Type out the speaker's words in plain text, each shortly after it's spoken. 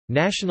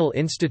National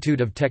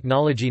Institute of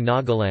Technology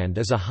Nagaland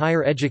is a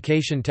higher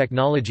education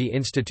technology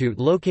institute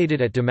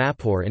located at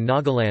Dimapur in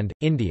Nagaland,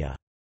 India.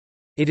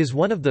 It is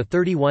one of the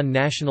 31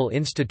 national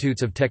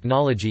institutes of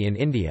technology in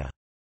India.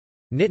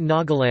 NIT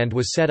Nagaland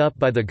was set up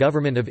by the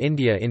Government of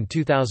India in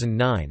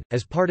 2009,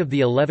 as part of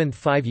the 11th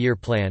Five-Year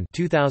Plan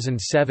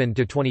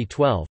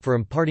 2007–2012 for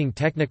imparting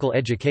technical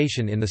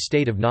education in the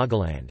state of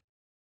Nagaland.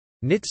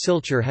 NIT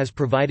Silchar has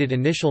provided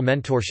initial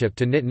mentorship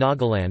to NIT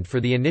Nagaland for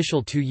the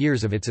initial 2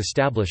 years of its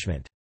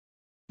establishment.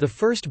 The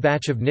first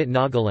batch of NIT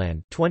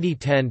Nagaland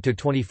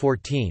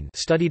 2010–2014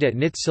 studied at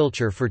NIT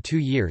Silchar for 2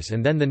 years,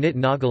 and then the NIT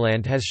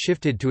Nagaland has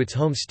shifted to its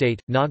home state,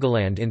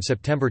 Nagaland, in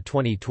September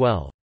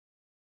 2012.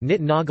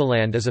 NIT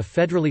Nagaland is a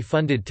federally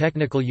funded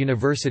technical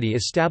university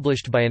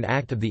established by an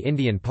Act of the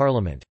Indian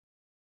Parliament.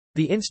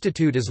 The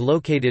institute is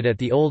located at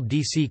the old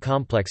DC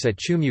complex at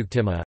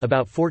Chumuktima,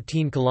 about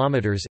 14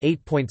 kilometers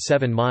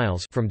 (8.7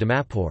 miles) from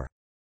Dimapur.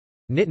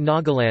 NIT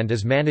Nagaland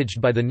is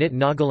managed by the NIT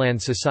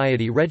Nagaland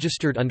Society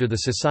registered under the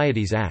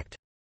Societies Act.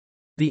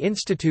 The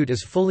institute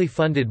is fully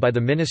funded by the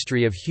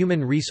Ministry of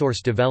Human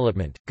Resource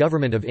Development,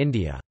 Government of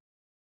India.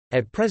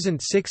 At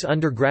present 6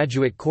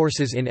 undergraduate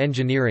courses in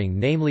engineering,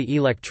 namely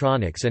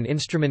Electronics and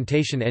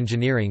Instrumentation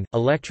Engineering,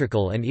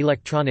 Electrical and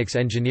Electronics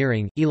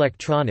Engineering,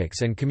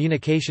 Electronics and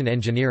Communication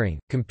Engineering,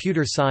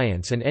 Computer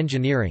Science and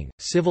Engineering,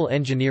 Civil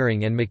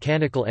Engineering and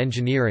Mechanical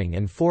Engineering,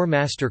 and 4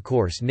 master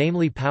course,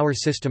 namely Power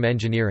System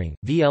Engineering,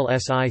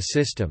 VLSI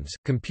Systems,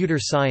 Computer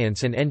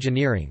Science and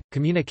Engineering,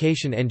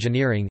 Communication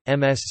Engineering,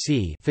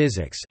 M.Sc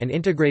Physics, and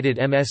Integrated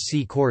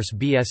M.Sc course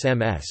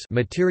BSMS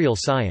Material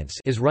Science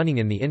is running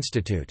in the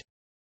institute.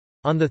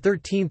 On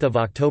 13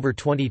 October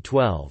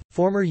 2012,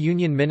 former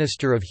Union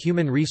Minister of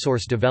Human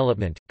Resource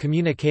Development,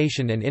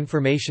 Communication and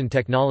Information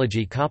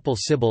Technology Kapil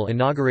Sibal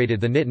inaugurated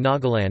the NIT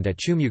Nagaland at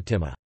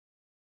Chumuktima.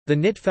 The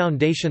NIT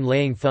foundation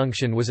laying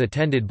function was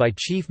attended by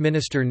Chief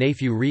Minister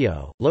Nephew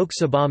Rio, Lok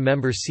Sabha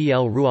member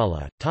C.L.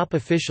 Ruala, top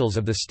officials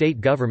of the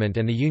state government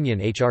and the Union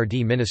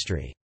HRD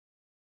Ministry.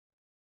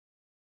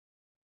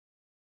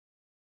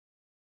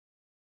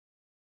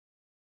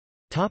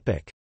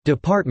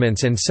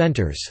 Departments and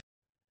centers.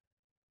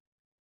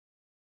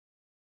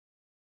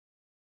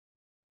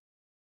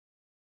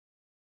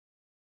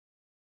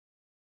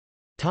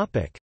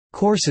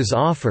 Courses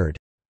offered.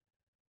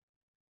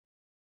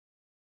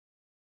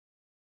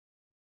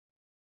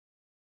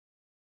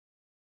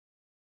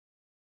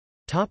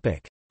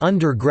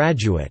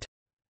 Undergraduate.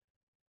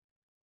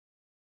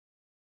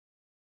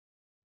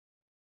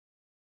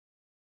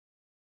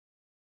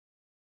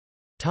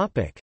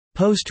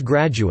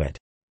 Postgraduate.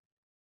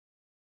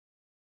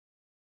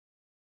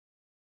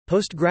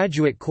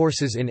 Postgraduate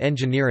courses in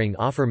engineering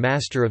offer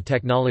Master of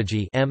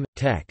Technology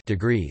 (M.Tech)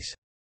 degrees.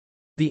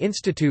 The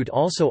institute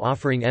also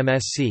offering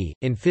M.Sc.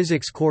 in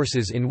physics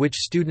courses in which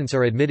students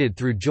are admitted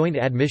through joint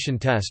admission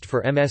test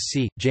for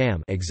M.Sc.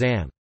 JAM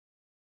exam.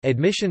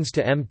 Admissions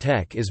to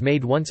M.Tech is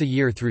made once a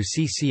year through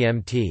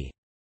CCMT.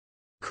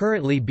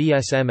 Currently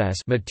BSMS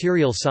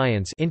Material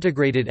Science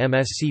Integrated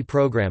M.Sc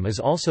program is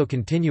also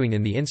continuing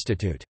in the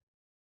institute.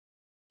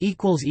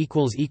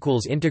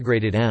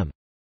 Integrated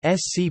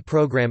M.Sc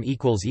program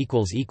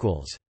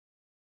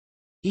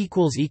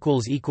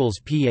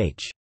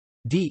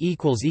Ph.D.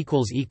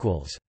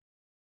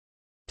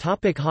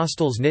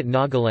 Hostels. NIT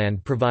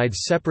Nagaland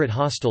provides separate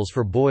hostels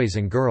for boys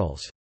and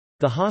girls.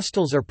 The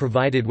hostels are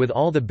provided with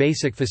all the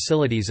basic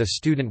facilities a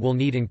student will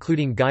need,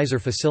 including geyser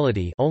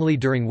facility only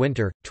during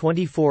winter,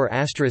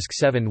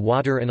 24*7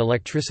 water and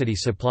electricity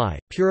supply,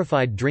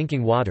 purified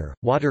drinking water,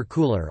 water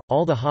cooler.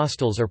 All the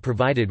hostels are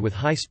provided with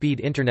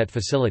high-speed internet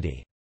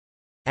facility.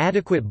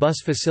 Adequate bus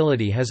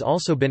facility has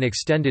also been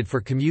extended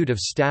for commute of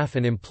staff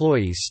and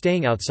employees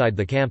staying outside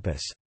the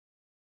campus.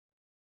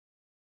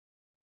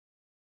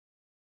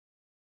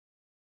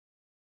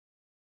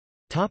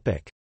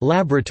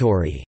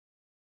 Laboratory.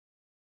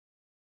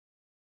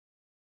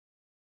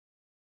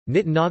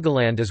 NIT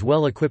Nagaland is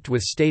well equipped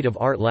with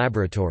state-of-art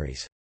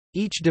laboratories.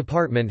 Each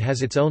department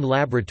has its own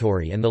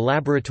laboratory, and the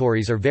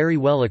laboratories are very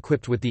well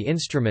equipped with the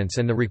instruments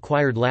and the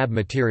required lab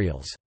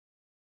materials.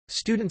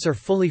 Students are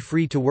fully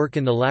free to work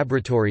in the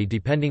laboratory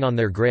depending on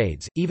their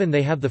grades, even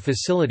they have the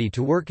facility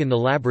to work in the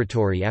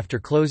laboratory after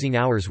closing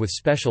hours with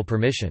special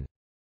permission.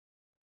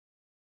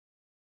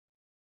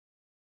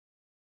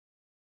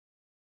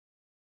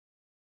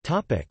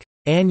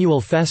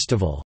 Annual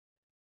festival.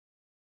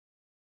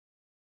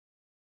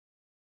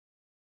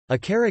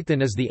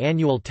 Akaraktan is the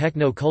annual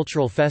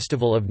techno-cultural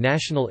festival of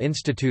National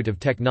Institute of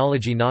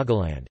Technology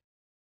Nagaland.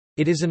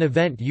 It is an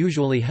event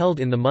usually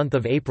held in the month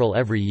of April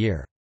every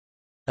year.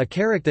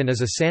 Akaraktan is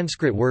a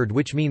Sanskrit word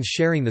which means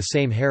sharing the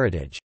same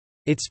heritage.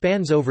 It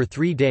spans over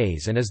 3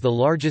 days and is the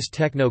largest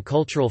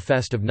techno-cultural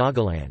fest of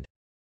Nagaland.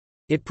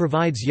 It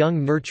provides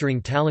young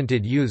nurturing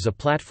talented youths a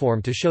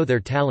platform to show their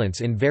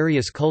talents in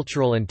various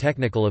cultural and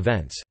technical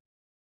events.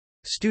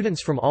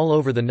 Students from all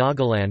over the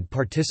Nagaland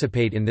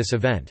participate in this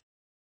event.